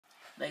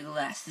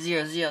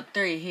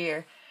Legolas003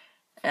 here,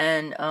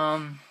 and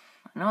I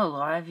know a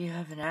lot of you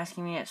have been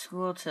asking me at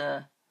school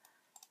they're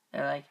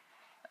like,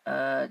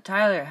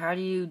 Tyler, how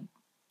do you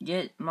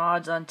get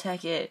mods on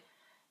Tekkit?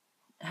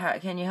 How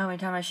can you help me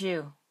tie my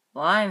shoe?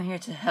 Well, I'm here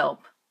to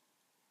help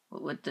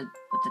with the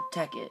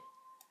Tekkit.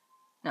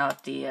 Now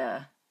with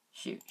the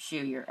shoe.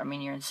 You're in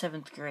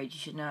 7th grade. You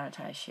should know how to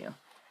tie a shoe.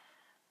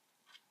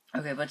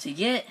 Okay, but to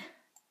get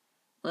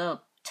a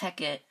little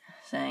Tekkit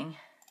thing,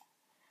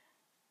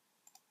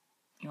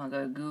 you want to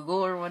go to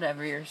Google or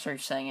whatever your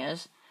search thing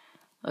is.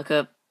 Look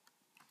up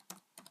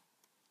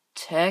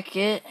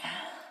Tekkit.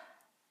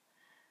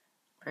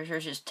 Pretty sure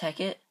it's just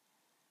Tekkit.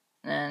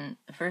 And then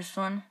the first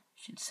one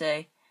should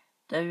say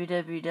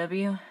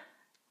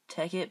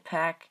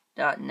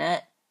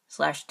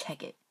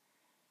www.tekkitpack.net/Tekkit.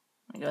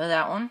 Go to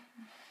that one.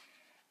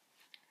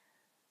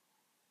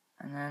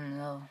 And then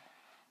they'll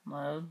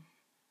load.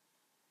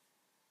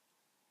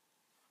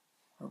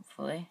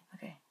 Hopefully.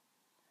 Okay.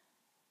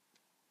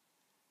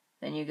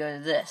 Then you go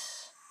to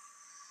this.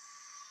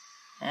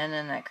 And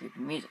then that creepy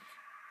music.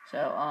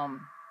 So,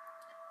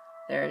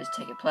 there is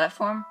Tekkit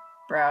platform,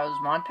 browse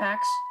mod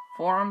packs,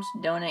 forums,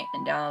 donate,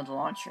 and download the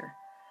launcher.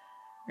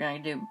 We're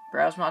going to do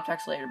browse mod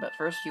packs later, but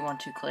first you want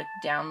to click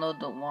download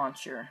the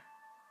launcher.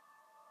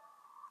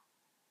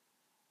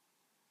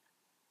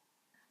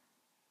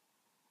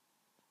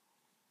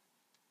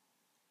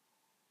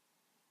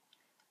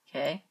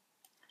 Okay.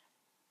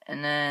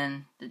 And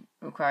then it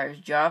requires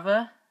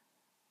Java.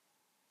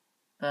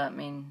 But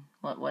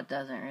what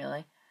doesn't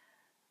really?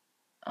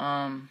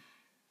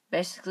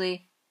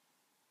 Basically,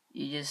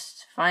 you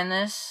just find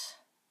this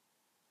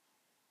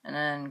and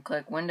then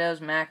click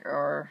Windows, Mac,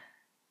 or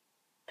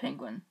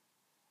Penguin.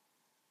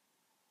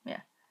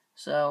 Yeah.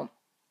 So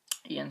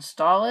you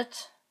install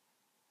it,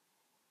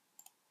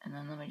 and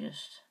then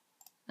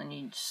then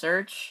you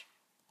search.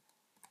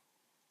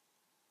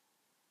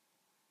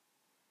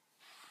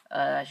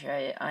 That's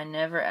right. I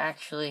never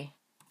actually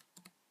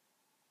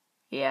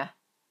downloaded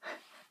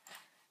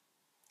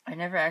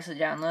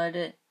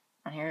it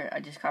on here. I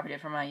just copied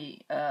it from my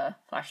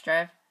flash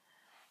drive.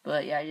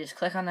 But yeah, you just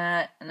click on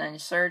that, and then you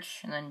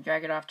search, and then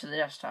drag it off to the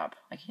desktop,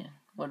 like you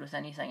would with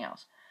anything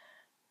else.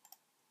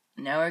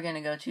 Now we're going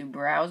to go to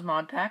Browse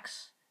Mod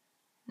Packs,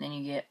 and then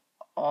you get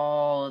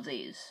all of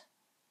these.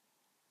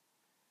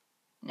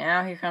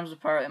 Now here comes the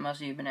part that most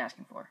of you have been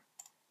asking for.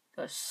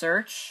 Go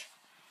search,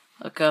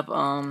 look up,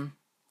 I'm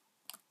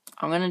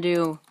going to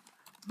do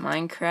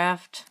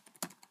Minecraft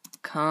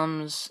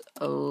Comes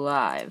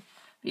Alive.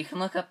 But you can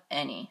look up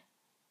any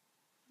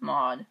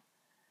mod,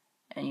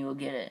 and you will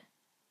get it.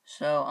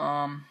 So,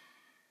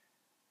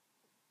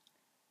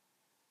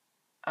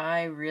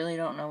 I really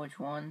don't know which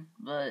one,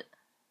 but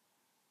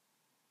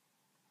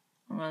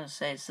I'm going to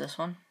say it's this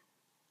one.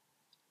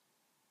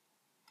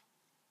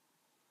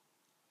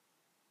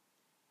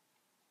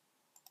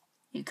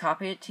 You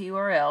copy it to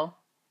URL.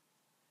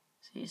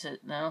 So you said,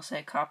 then it'll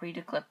say copy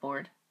to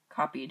clipboard.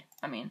 Copied,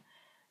 You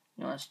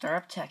want to start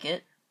up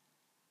Tekkit.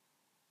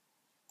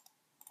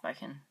 If I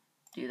can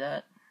do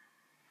that.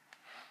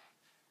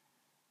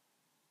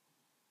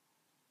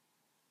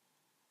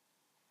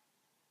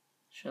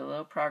 Show a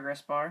little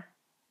progress bar.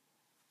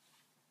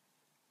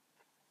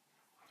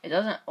 It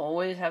doesn't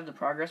always have the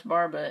progress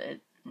bar, but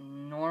it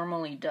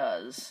normally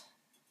does.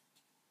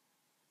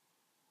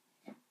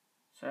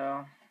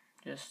 So,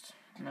 just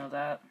know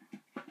that.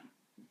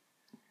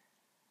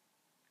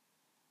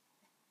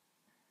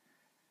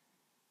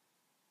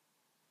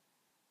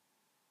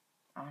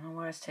 I don't know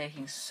why it's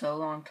taking so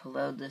long to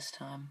load this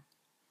time.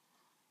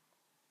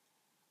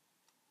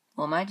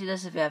 Well, it might do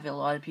this if you have a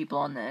lot of people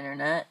on the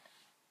internet.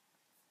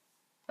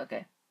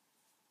 Okay.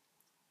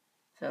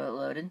 So it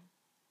loaded.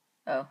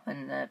 Oh,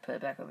 and then I put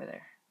it back over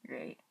there.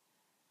 Great.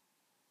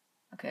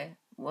 Okay,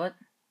 what?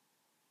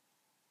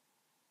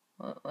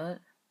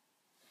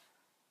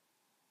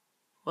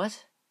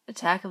 What?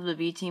 Attack of the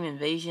B Team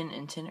Invasion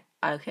and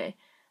okay.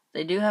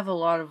 They do have a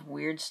lot of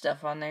weird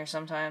stuff on there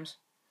sometimes.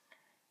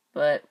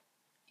 But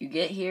you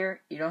get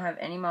here, you don't have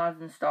any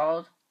mods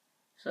installed.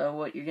 So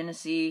what you're gonna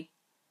see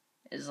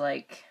is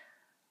like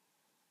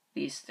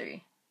these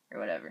three or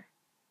whatever.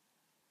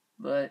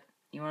 But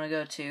you want to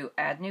go to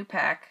Add New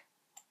Pack,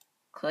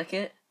 click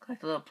it, click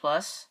the little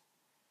plus,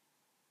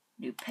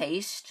 do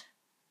paste,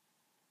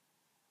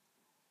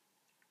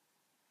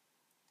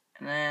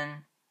 and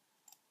then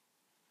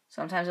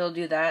sometimes it'll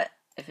do that.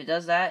 If it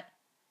does that,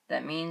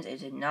 that means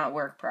it did not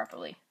work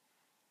properly.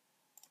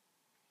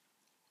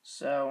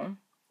 So,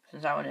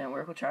 since that one didn't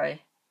work, we'll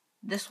try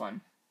this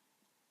one.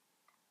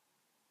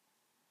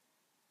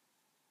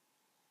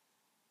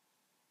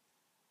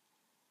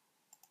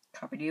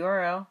 Copy the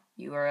URL.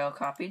 URL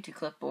copied to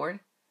clipboard.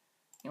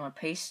 You want to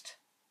paste.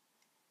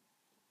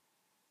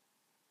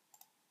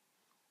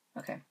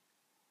 Okay.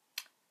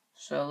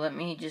 So let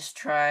me just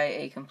try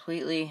a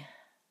completely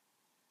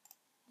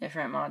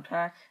different mod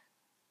pack.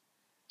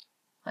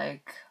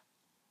 Like,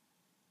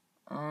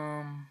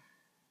 let's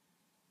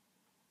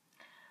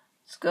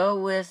go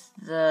with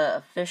the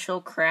official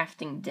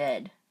Crafting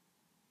Dead.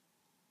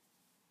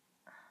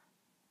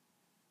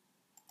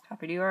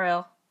 Copy the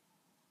URL.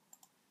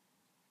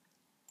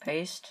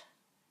 Paste.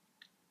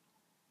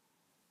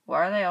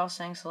 Why are they all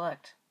saying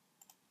select?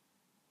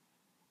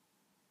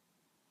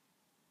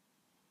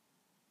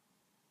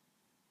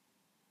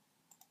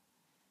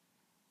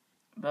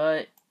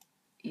 But,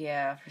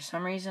 yeah, for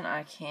some reason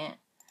I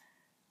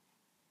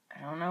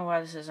don't know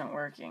why this isn't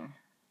working.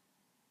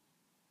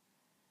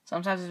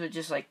 Sometimes if it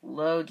just like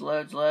loads,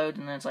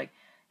 and then it's like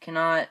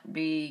cannot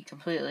be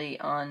completely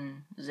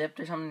unzipped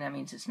or something, that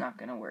means it's not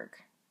gonna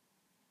work.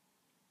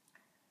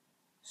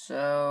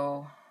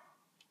 So,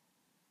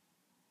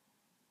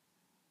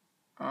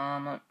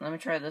 let me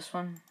try this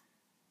one.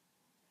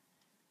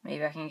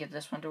 Maybe I can get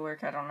this one to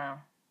work, I don't know.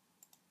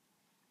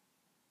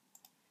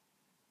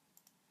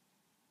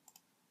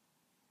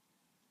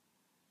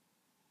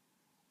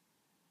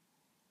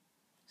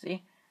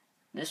 See?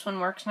 This one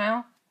works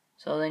now.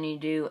 So then you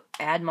do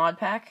add mod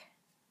pack.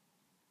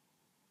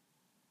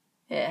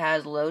 It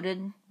has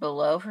loaded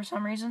below for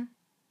some reason.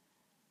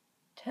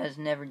 It has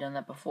never done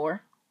that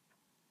before.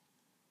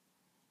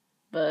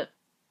 But,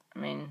 I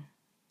mean,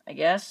 I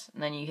guess.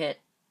 And then you hit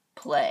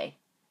play.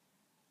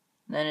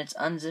 Then it's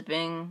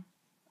unzipping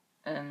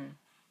and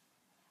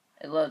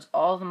it loads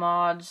all the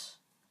mods.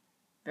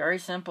 Very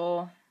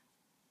simple.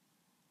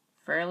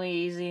 Fairly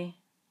easy.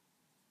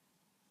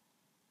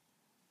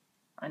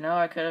 I know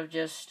I could have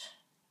just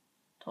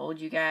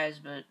told you guys,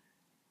 but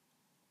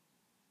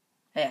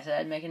hey, I said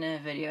I'd make it in a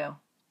video.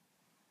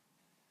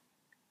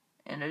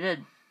 And I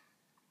did.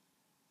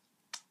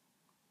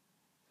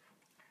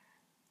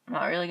 I'm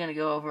not really going to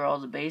go over all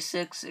the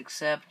basics,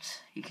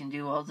 except you can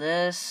do all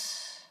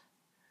this.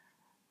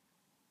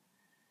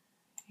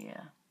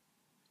 Yeah.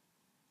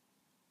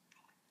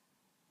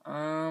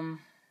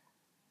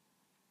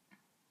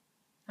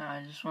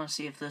 I just want to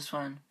see if this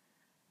one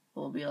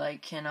will be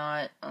like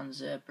cannot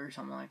unzip or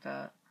something like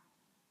that.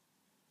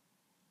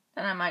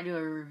 Then I might do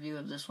a review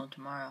of this one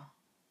tomorrow.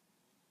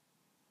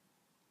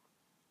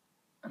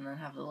 And then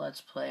have the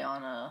Let's Play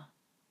on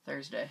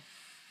Thursday.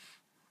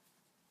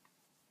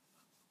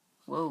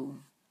 Whoa.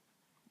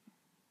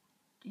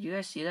 Did you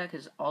guys see that?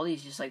 Because all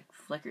these just like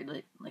flickered,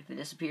 like they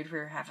disappeared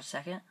for half a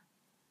second.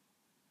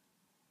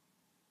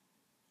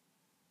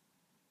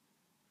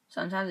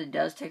 Sometimes it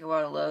does take a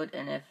while to load,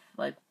 and if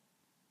like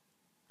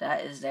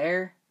that is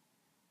there,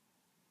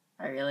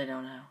 I really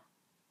don't know.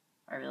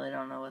 I really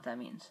don't know what that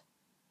means.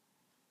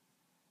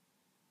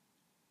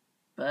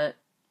 But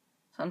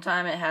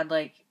sometime it had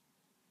like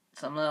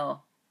some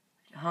little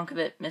hunk of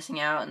it missing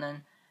out, and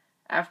then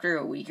after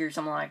a week or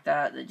something like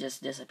that, it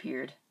just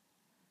disappeared.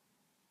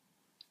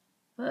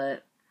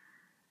 But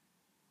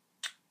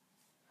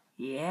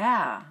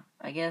yeah,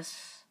 I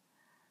guess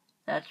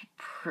that's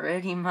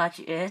pretty much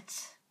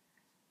it.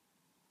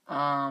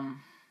 If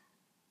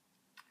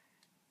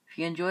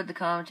you enjoyed the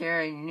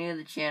commentary and you're new to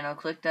the channel,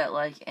 click that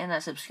like and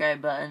that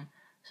subscribe button.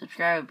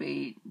 Subscribe would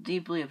be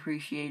deeply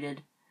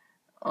appreciated.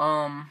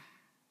 Yeah.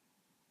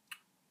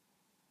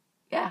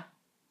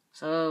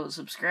 So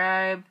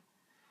subscribe.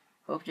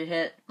 Hope to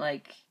hit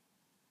like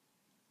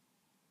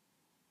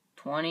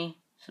 20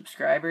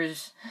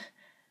 subscribers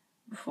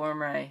before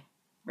my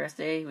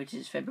birthday, which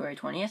is February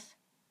 20th.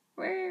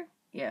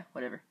 Yeah,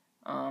 whatever.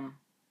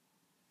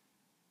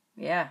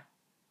 Yeah.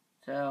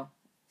 So,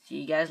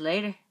 see you guys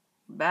later.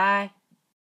 Bye.